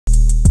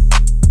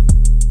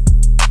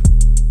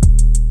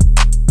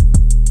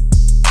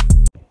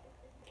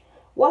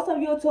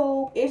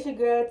YouTube? It's your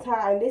girl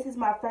Ty, and this is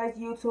my first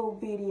YouTube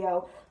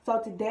video.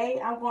 So today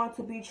I'm going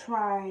to be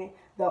trying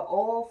the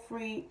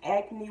oil-free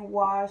acne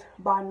wash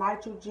by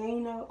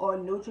Neutrogena or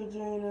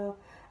Neutrogena.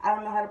 I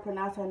don't know how to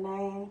pronounce her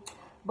name.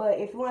 But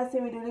if you want to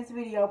see me do this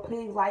video,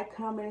 please like,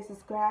 comment, and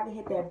subscribe, and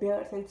hit that bell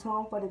to stay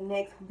tuned for the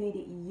next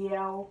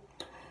video.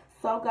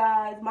 So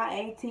guys, my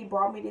auntie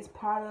brought me this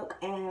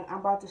product, and I'm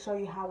about to show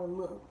you how it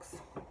looks.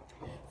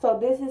 So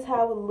this is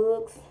how it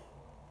looks.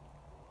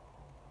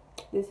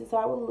 This is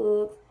how it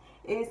looks.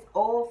 It's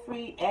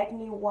oil-free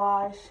acne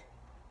wash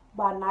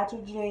by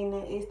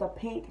Neutrogena. It's the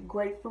pink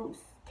grapefruit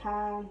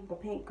kind.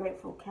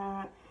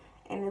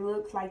 And it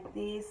looks like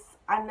this.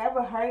 I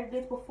never heard of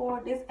this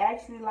before. This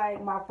actually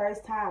like my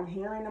first time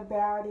hearing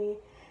about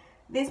it.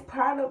 This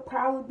product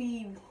probably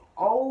be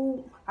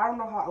old. I don't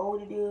know how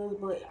old it is,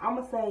 but I'm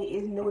going to say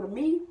it's new to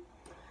me.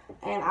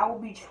 And I will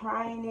be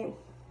trying it.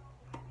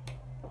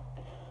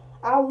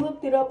 I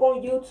looked it up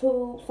on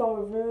YouTube, some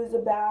reviews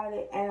about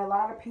it, and a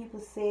lot of people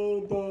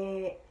said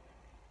that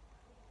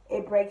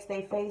it breaks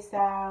their face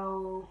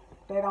out,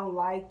 they don't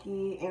like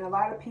it, and a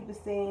lot of people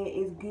said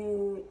it's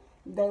good,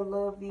 they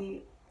love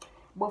it.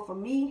 But for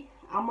me,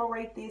 I'm going to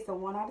rate this a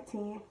 1 out of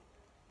 10,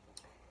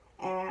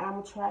 and I'm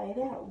going to try it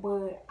out.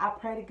 But I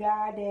pray to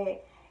God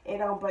that it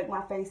don't break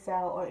my face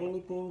out or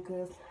anything,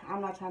 because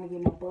I'm not trying to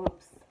get no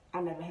bumps.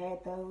 I never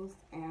had those,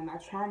 and I'm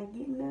not trying to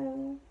get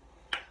none.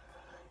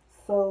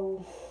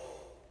 So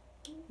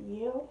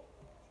yeah.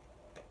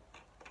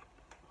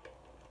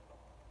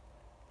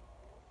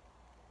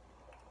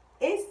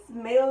 It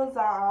smells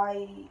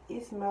alright.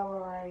 It smells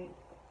alright.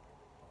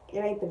 It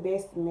ain't the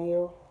best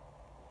smell.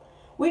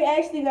 We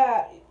actually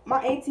got,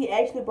 my auntie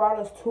actually brought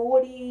us 2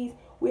 of these.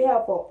 We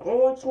have an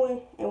orange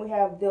one and we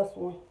have this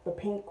one, the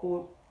pink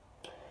one.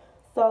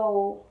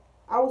 So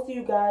I will see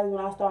you guys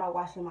when I start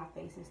washing my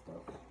face and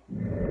stuff.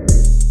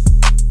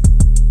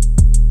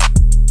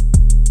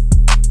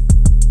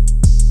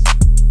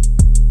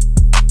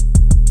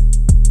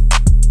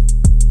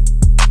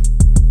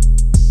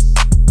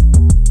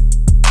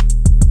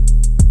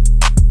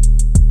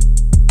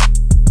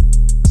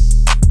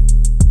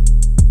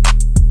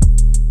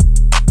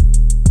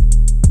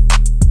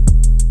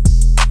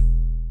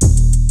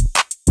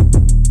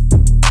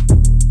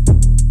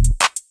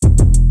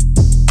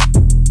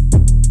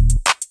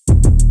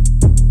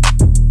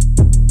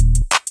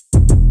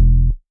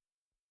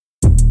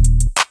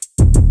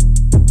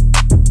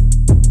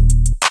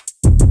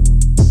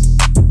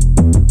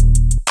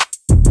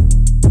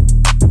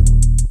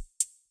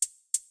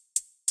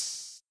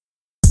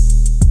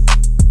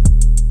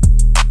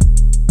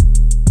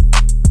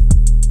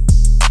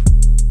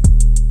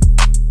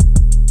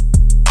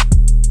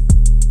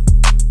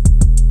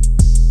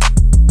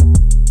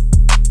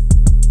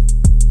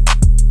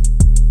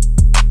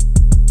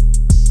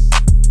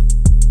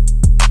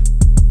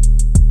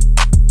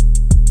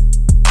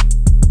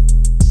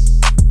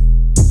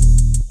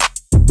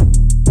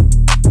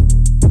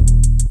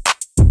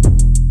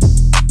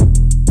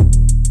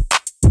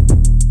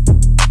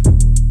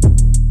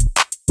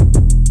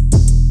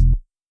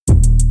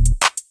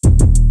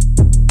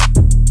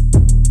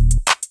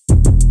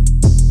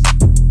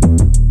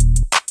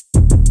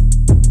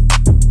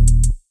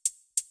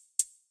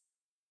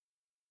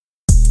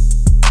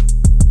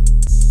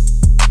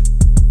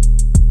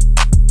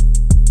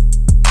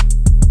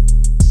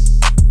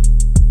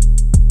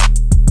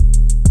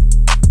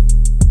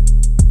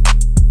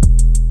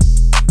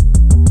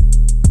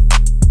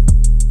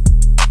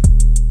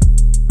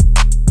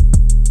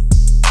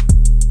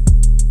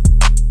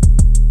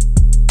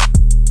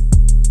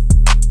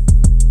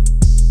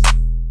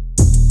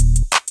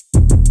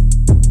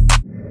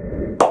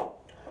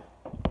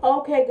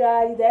 Okay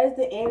guys, that is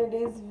the end of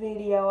this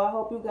video. I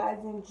hope you guys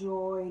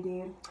enjoyed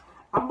it.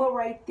 I'm gonna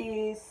rate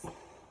this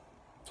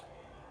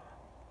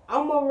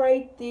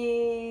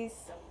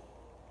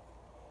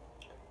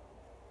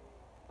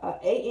a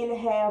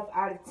 8.5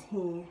 out of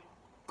 10.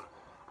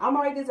 I'm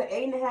gonna rate this an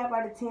 8.5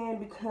 out of 10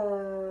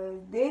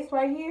 because this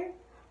right here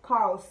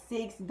cost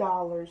 $6.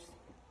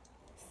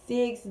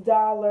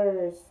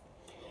 $6.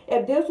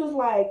 If this was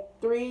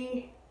like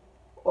 $3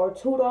 or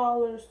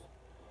 $2,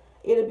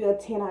 it'll be a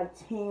 10 out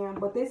of 10.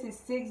 But this is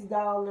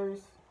 $6.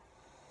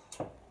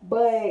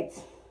 But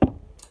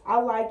I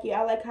like it.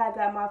 I like how I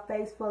got my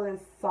face feeling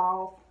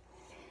soft.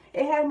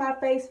 It has my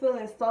face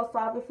feeling so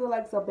soft. It feels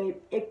like a baby.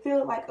 It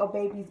feels like a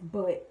baby's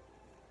butt.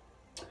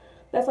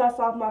 That's how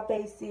soft my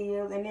face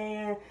is. And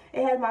then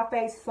it has my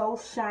face so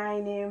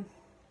shining.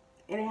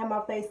 And it has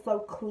my face so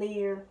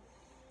clear.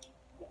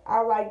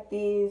 I like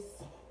this.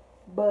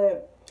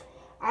 But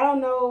I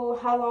don't know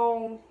how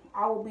long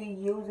I will be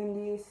using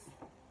this.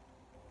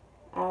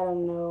 I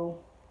don't know.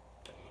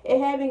 It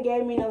haven't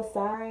gave me no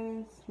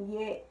signs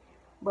yet.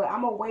 But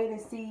I'm going to wait and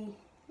see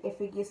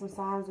if it gets some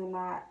signs or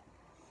not.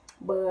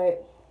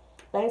 But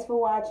thanks for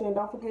watching.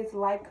 Don't forget to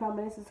like,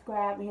 comment, and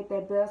subscribe. And hit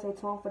that bell so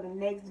stay tuned for the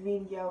next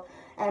video.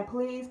 And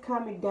please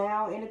comment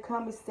down in the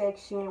comment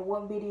section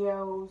what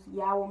videos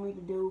y'all want me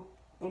to do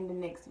in the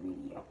next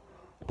video.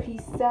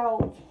 Peace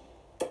out.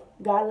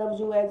 God loves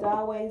you as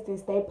always, and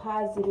stay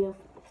positive.